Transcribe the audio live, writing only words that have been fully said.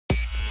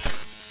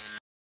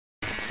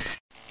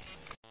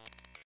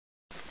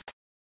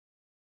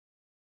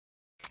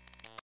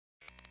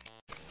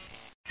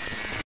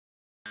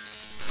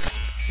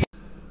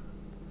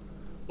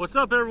What's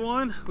up,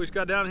 everyone? We just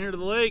got down here to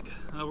the lake.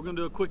 We're gonna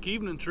do a quick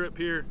evening trip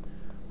here.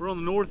 We're on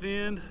the north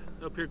end,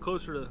 up here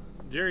closer to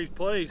Jerry's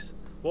place.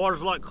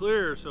 Water's a lot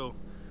clearer, so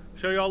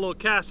show y'all a little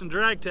cast and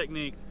drag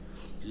technique.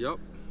 Yep.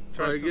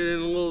 Try to get in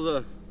a little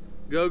of the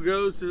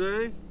go-go's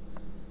today.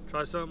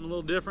 Try something a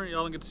little different.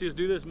 Y'all don't get to see us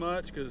do this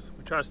much because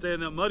we try to stay in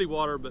that muddy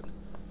water, but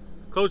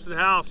close to the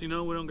house, you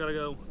know, we don't gotta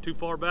go too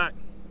far back.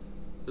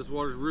 This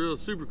water's real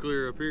super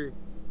clear up here.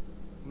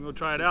 I'm gonna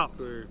try it out.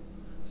 Clear.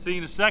 See you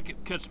in a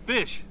second. Catch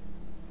fish.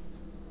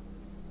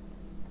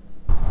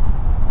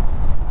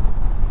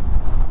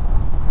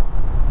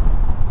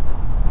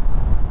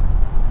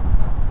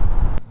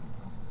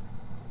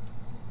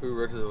 Ooh,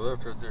 right to the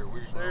left right there.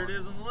 There it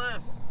is on the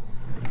left.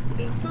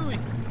 This buoy.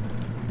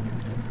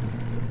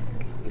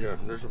 Yeah,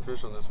 there's some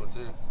fish on this one too.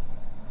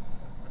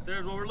 Right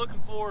there's what we're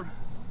looking for.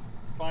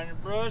 Find your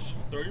brush,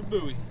 throw your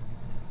buoy.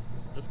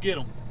 Let's get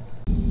them.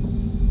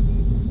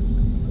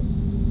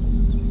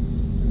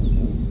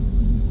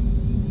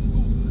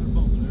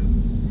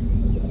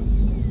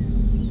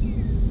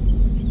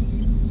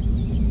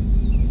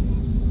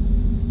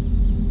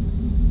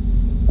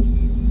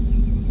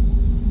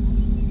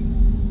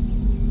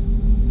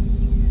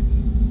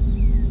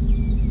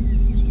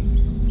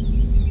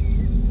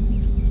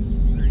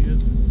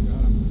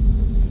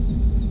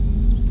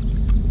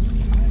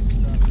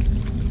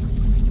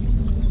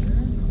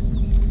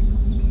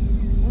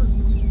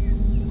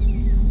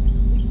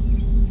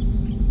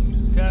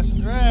 Cast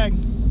and drag.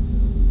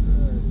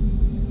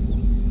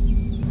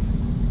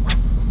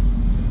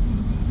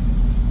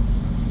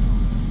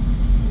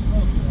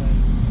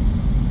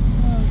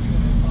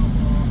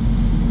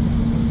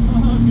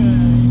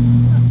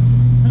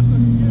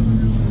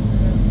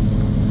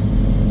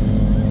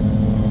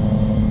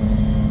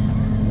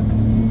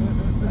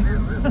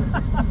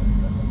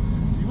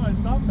 You might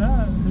stop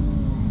that.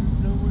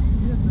 Know where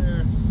you get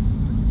there.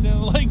 See how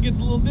the lake gets a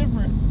little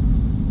different.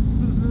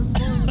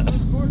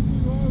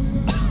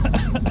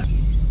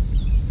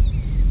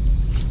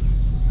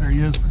 There he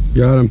is.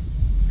 Got him.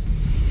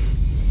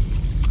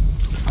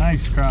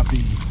 Nice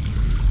crappie.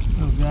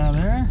 Little guy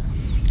there.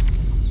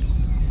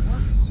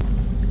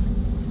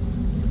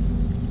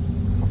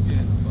 Get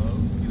in the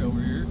boat. Get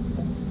over here.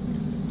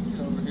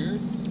 Get over here.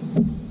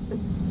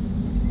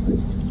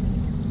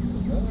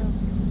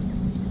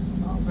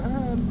 Not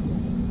bad.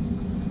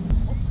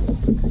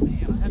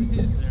 Man, I had to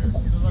hit it there. As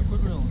soon as I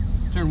quit reeling.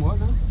 Turn what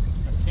now?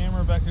 That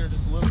camera back there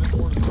just a little bit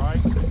more to the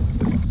right.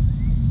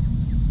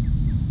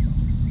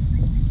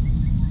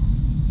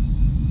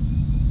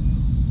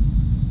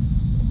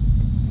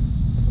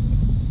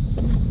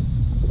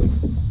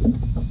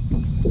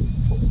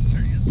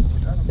 There he is.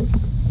 Got him.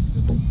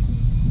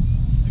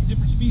 Like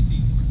different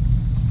species.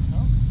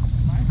 Oh,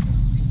 nice.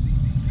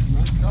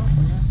 Nice shot,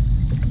 man.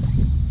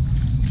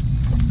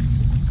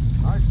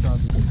 Nice shot.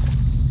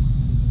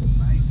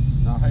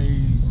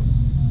 Nice.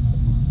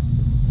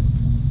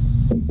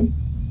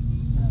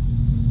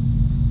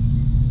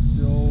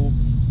 So,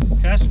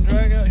 cast and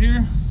drag out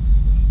here.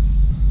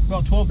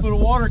 About 12 foot of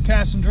water,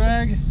 cast and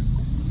drag.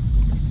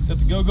 Got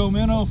the Go-Go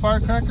minnow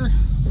firecracker,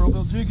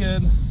 pro-bill jig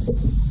head.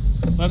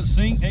 Let it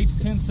sink 8 to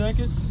 10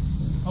 seconds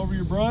over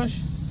your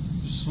brush.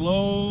 Just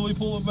slowly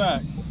pull it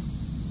back.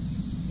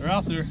 They're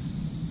out there.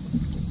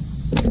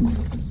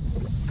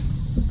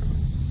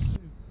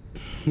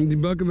 Did you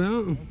buck him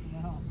out?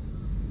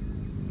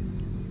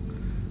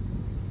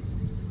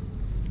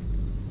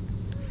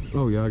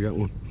 Oh yeah, I got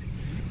one.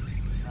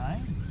 Nice.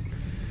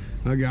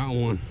 I got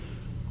one.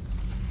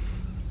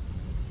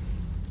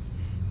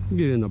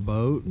 Get in the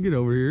boat. Get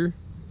over here.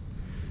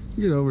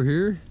 Get over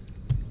here.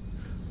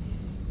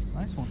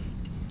 Nice one.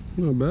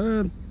 Not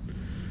bad.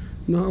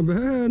 Not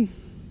bad.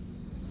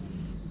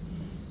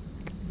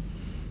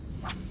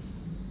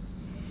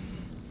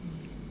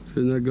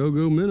 Shouldn't that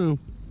go-go minnow?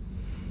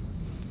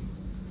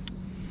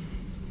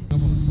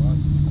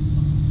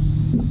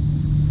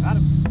 Got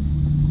him.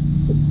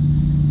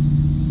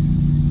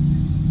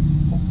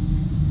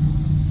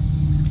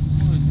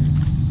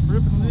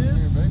 Ripping this.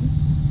 Here, baby.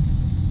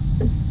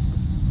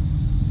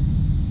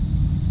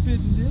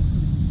 Spitting this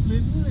and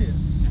splitting this.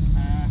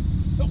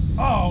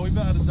 Oh, we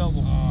about to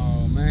double.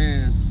 Oh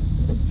man.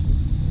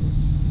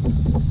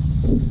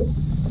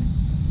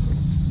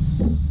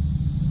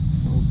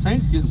 Old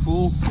tank's getting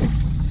full.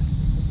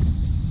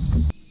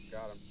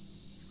 Got him.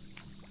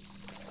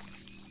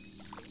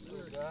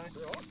 Good guy.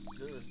 They are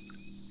good.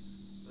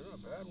 They're not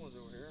bad ones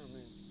over here. I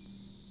mean,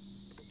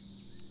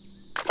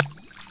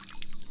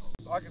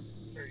 I can.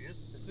 There he is.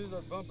 As soon as I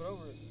bump it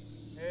over it.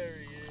 There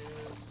he is.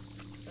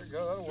 There you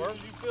go. That'll As soon work.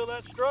 as you feel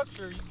that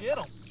structure, you get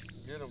him.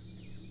 Get him.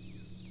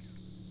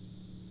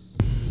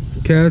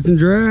 Cast and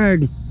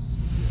drag.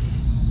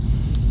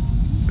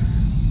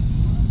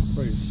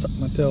 Ready to suck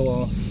my tail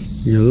off.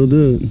 Yeah, they'll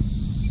do it.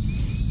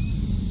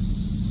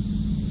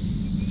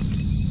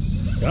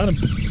 Got him.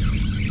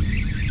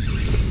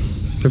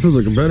 That feels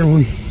like a better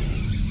one.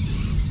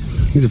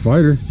 He's a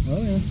fighter.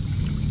 Oh yeah.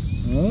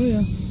 Oh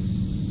yeah.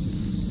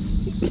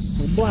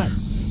 Little black.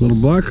 Little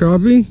black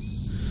crappie.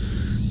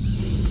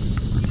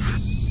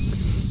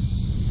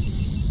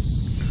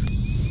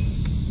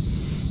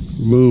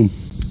 Boom.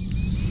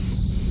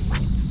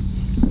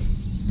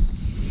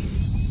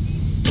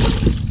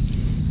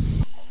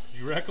 Did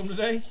you wreck them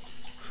today?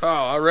 Oh,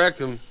 I wrecked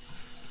them.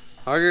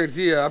 I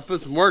guarantee you, I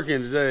put some work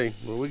in today,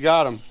 but we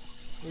got them.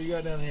 What you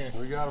got down here?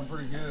 We got them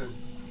pretty good.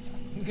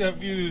 You got a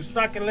few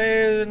socket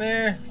legs in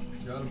there.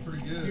 Got them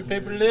pretty good. A few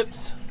paper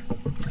lips.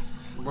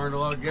 Burned a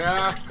lot of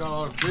gas, caught a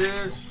lot of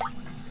fish.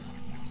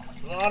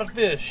 A lot of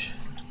fish.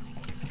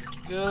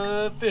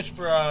 Good fish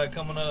fry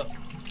coming up.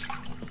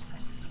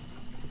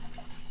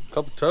 A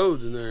couple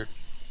toads in there.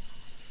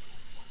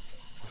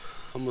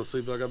 I'm gonna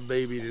sleep like a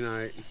baby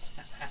tonight.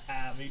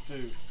 Me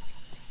too.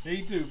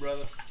 Me too,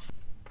 brother.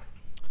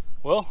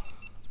 Well,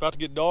 it's about to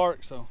get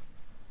dark, so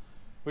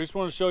we just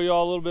wanted to show you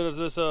all a little bit of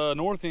this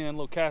north end,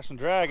 little cast and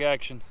drag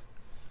action.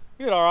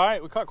 We did all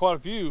right. We caught quite a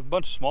few, a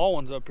bunch of small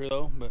ones up here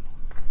though, but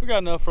we got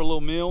enough for a little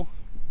meal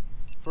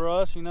for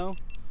us, you know.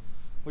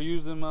 We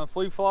used them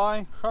flea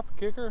fly, crappie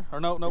kicker,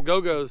 or no,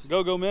 Go-Go's.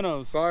 Go-Go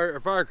minnows.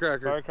 Firecracker.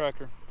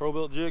 Firecracker.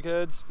 Pro-built jig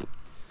heads.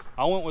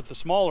 I went with the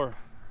smaller,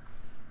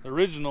 the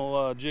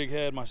original jig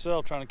head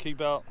myself, trying to keep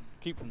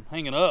them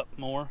hanging up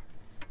more,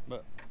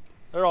 but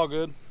they're all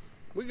good.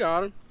 We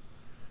got them.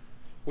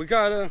 We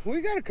got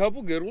a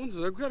couple good ones.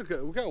 We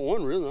got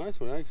one really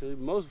nice one actually.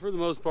 For the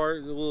most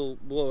part, a little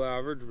below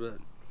average, but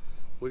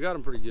we got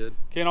them pretty good.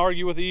 Can't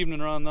argue with the evening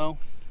run though.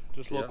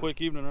 Just a little quick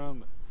evening run.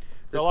 But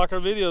if y'all like our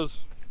videos,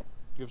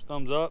 give us a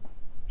thumbs up,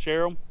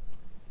 share them,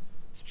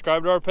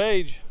 subscribe to our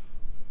page.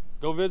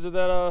 Go visit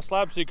that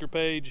Slab Seeker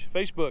page,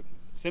 Facebook.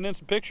 Send in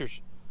some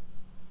pictures.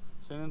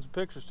 Send in some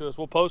pictures to us.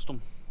 We'll post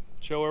them.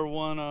 Show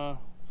everyone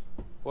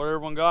what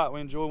everyone got.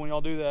 We enjoy when y'all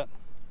do that.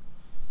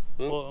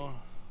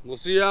 We'll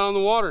see you out on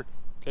the water.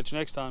 Catch you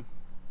next time.